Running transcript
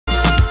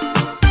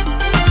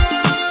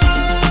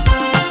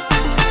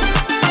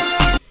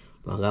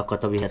gotta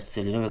cut away that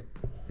still, you know.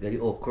 We got the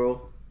okra.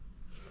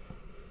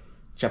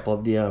 Chop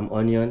up the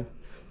onion,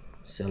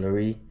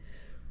 celery,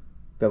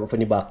 pepper from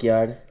the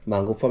backyard,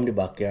 mango from the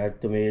backyard,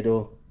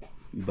 tomato,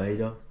 you buy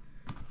it.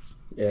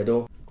 Yeah,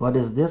 though. What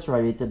is this,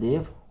 Radiator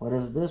Dave? What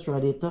is this,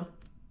 Radiator?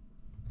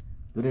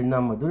 Do the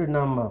number, do the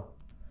number.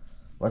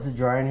 What's the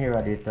jar in here,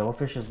 Radiator? What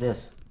fish is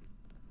this?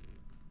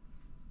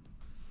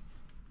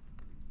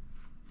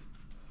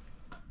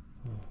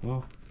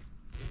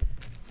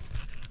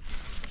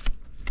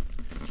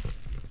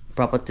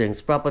 Proper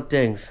things, proper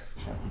things.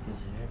 Shafik is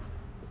here.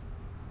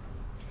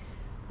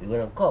 We're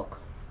gonna cook.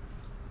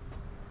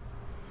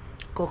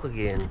 Cook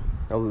again.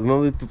 Now,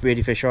 remember we prepared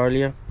the fish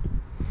earlier?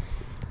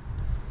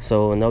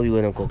 So now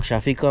we're gonna cook.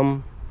 Shafik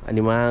come and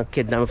the man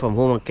kidnapped me from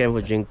home and came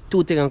for drink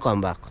 2 things and come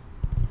back.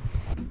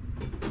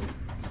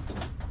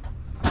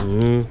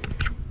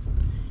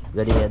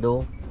 Got the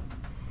edo,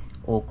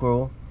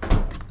 okra,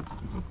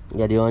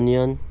 got the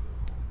onion,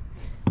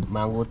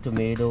 mango,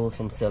 tomato,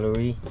 some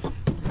celery.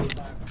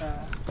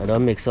 I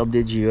don't mix up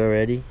the G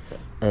already.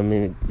 I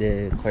mean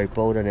the curry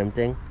powder and them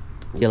thing.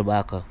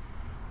 Gilbaka.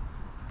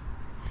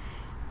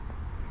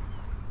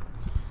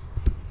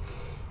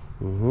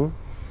 You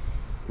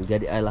got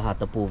the Isla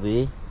Hata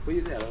Pove. Were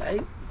you there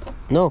live?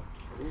 No.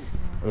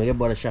 I'm gonna get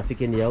about a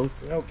Shafik in the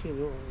house. Okay,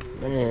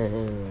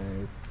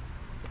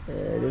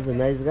 This is a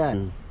nice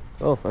guy.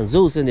 Oh, and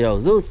Zeus in the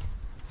house. Zeus!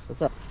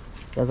 What's up?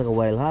 That's like a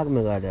wild hog,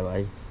 my god, there,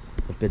 boy.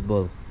 A pit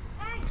bull.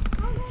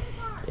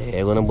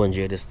 Yeah, we're gonna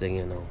bungee this thing,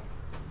 you know.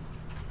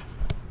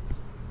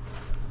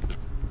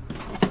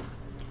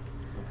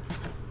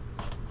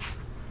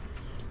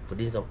 Put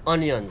in some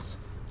onions.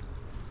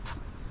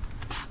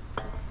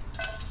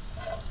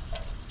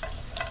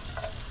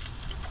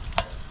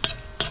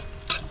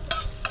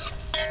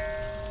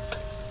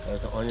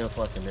 There's an onion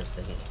first in this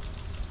thing.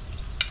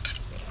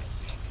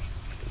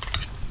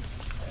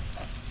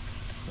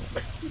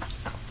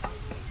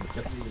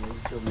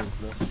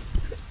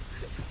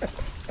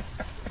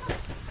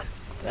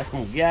 That's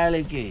some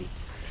garlic.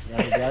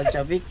 Garlic,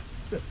 Shafik.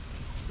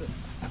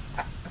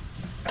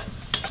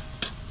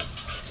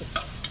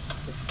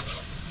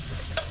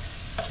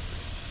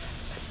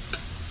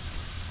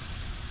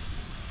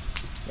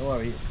 Don't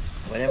worry.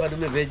 Whenever I do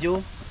my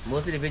video,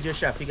 most of the video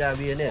Shafik gotta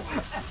be in it.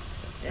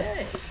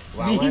 Yeah.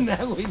 One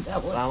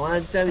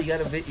time you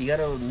gotta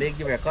make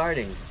the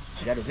recordings.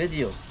 You gotta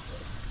video.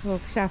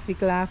 Look,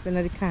 Shafik laughing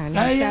at the can.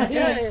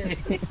 Shafik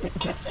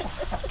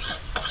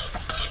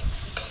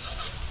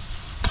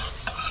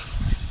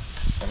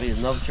is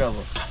enough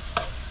trouble.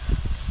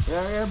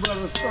 Yeah,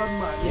 brother, son,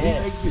 man.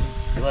 Yeah.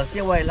 You want to see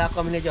a wild hog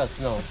coming here just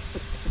now?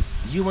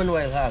 Human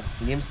wild hog,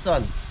 named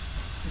Son.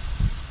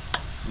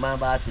 Man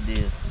bad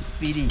today is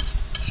Speedy.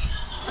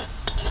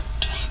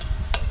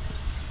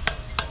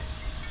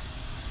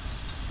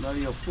 Now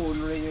your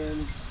phone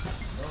ringing.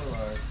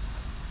 Alright.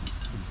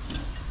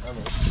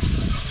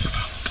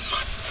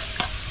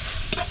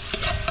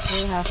 We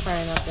have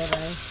frying up there,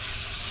 guys.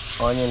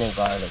 Onion and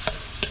garlic.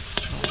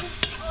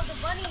 Oh, the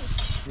bunny.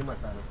 The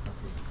masala stuff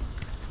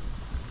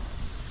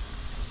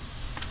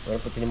here. We're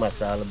putting the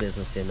masala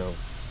business here now.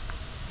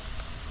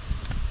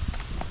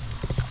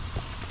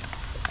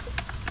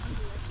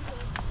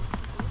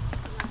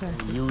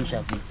 You,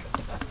 Shafik.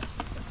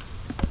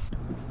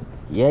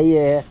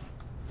 Yeah.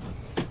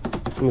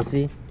 Let me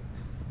see.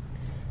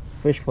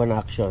 Fish pan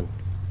action.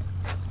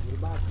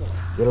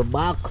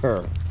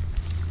 Gilbaka.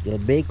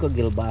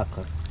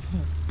 Gilbaka.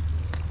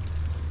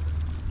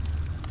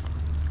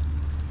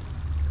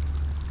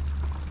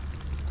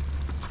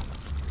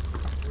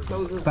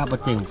 Proper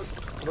things.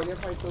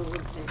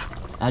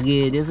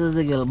 Again, this is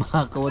the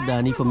Gilbaka what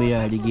Danny from my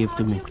yard he gave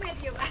to me.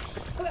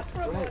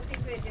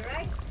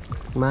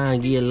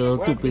 Man, give a little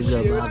 2 pieces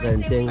of Gilbaka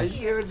and thing.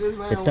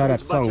 The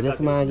third pound. This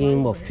man gave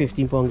him about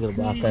 15 pounds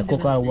Gilbaka. I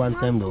cook all one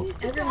time though.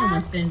 Everyone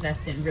wants to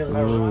invest in real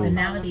estate, but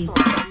nowadays.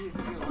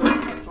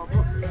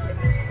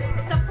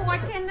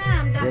 Supporting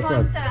them. Yes,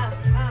 sir.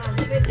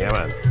 Yeah,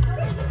 man.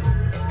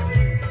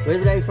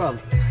 Where's the guy from?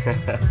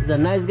 He's a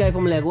nice guy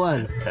from Leg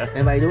 1.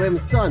 And by the way, my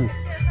son.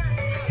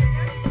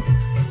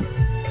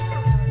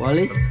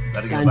 Wally?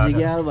 Kanji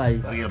girl, boy.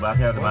 Gotta get back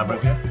here to my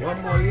birthday.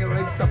 One more year,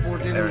 right?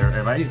 Supporting.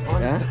 Everybody?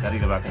 Yeah? Gotta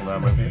get back to my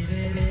birthday.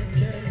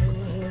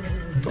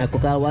 I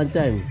cook all one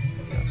time.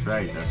 That's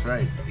right, that's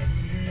right.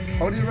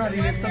 How do you run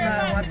it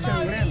now? Watch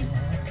your land.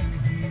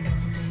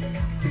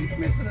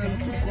 Missing them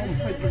to come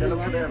fight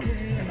with them.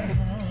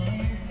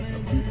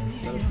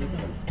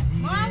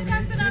 Mom,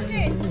 cast it up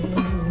here.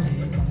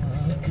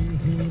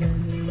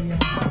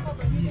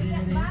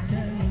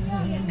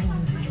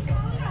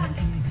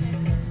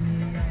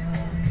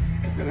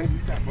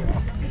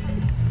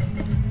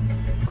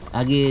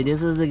 Again,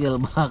 this is the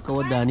Gilbaka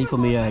what Danny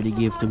from my yard he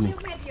gave to me.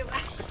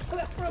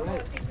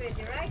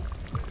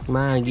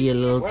 Man, give a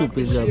little 2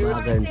 pieces of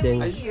Gilbaka and thing.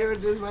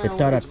 The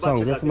third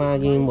pound. This man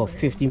gave him about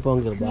 15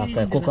 pounds Gilbaka.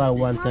 I cook all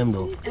one time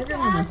though.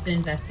 Everyone wants to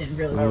invest in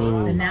real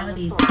estate, but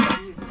nowadays.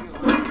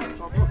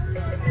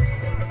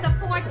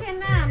 Supporting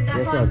them.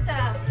 Yes, sir.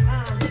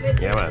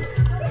 Yeah, man.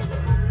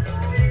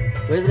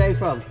 Where's the guy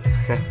from?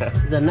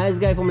 He's a nice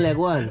guy from leg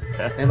one.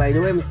 And by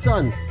the way, my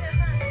son.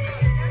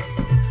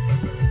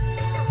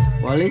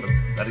 Wally?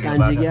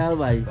 Kanji girl,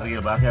 bye. Gotta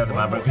get back out to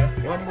my birthday.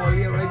 One more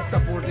year right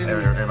supporting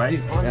Right?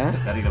 Yeah?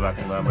 Gotta get back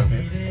to my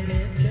birthday.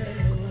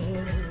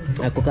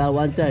 I cook all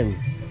one time.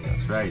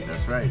 That's right,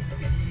 that's right.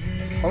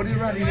 How do you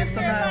radiate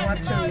na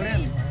watching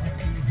Glenn?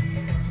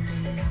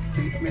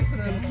 Mr.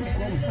 to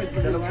come fight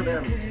with Tell the them for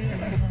them.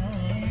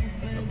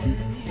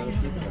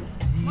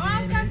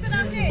 Mom,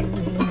 Kasanaki.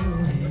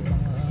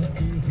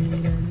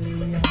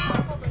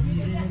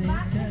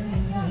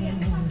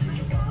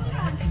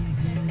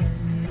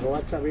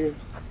 watch away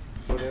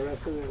for the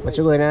rest of the What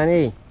you going on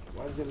here?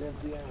 Once you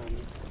left the arm,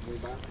 way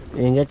back. You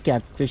can get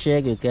catfish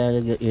egg, you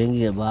can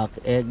get back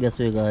egg, guess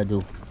what you gotta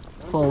do?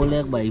 Foul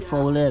leg, boy,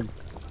 foul leg.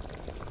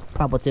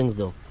 Proper things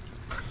though.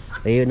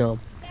 But you know,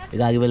 you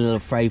gotta give it a little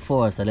fry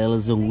first, a little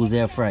zungus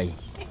air fry.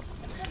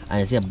 And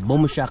you say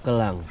boom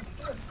shakalang.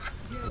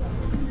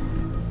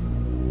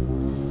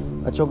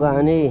 What you got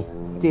on here?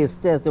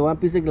 Taste, taste. The one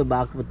piece of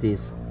Gilbaka for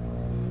taste.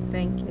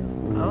 Thank you.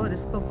 Oh,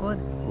 this cook good.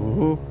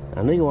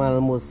 I know you want a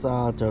little more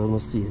salt or a little more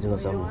seasoning or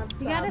something.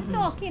 You gotta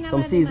soak in a Some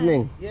little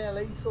seasoning. Yeah,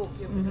 like soak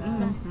it.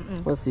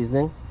 What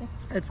seasoning?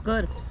 It's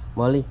good.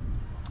 Molly,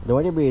 don't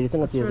worry about it. It's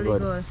gonna It's taste really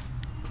good.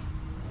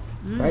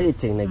 good. Try the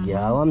thing, like,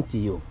 yeah, I'm to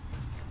you.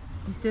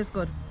 It tastes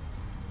good.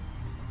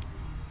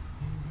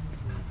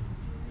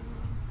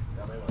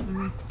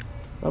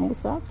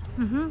 Almost salt?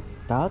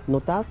 Tart? No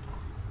tart?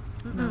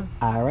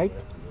 Alright.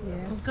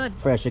 Good,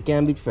 Fresh. You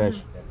can't beat fresh.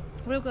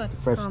 real good.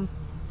 Fresh.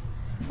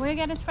 Where you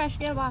get this fresh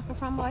Gilbaka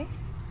from, boy?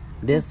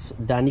 This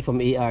Danny from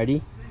ARD,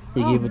 he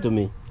gave it to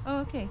me. Oh,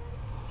 okay.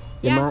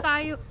 The Yeah, ma- I saw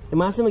you. The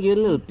master gave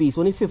a little piece,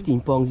 only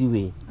 15 pounds you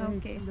weigh.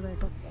 Okay.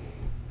 What's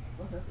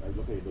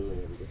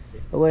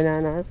going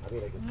on, Nas?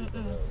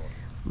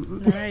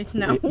 Right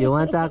now. You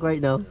want to talk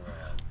right now?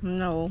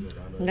 No.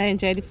 I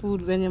enjoy the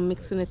food when you're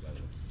mixing it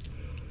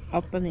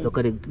up and in. Look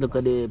at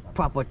the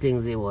proper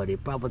things they want, the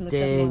proper Look at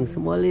things.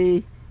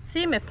 Molly.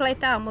 See, my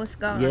plate almost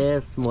gone.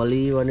 Yes,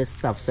 Molly, you want to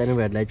stop sign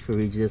red light for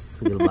reach this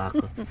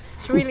Gilbaka.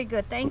 It's really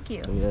good. Thank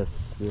you. Yes,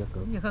 yeah,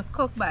 You can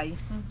cook by.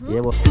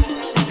 yeah, but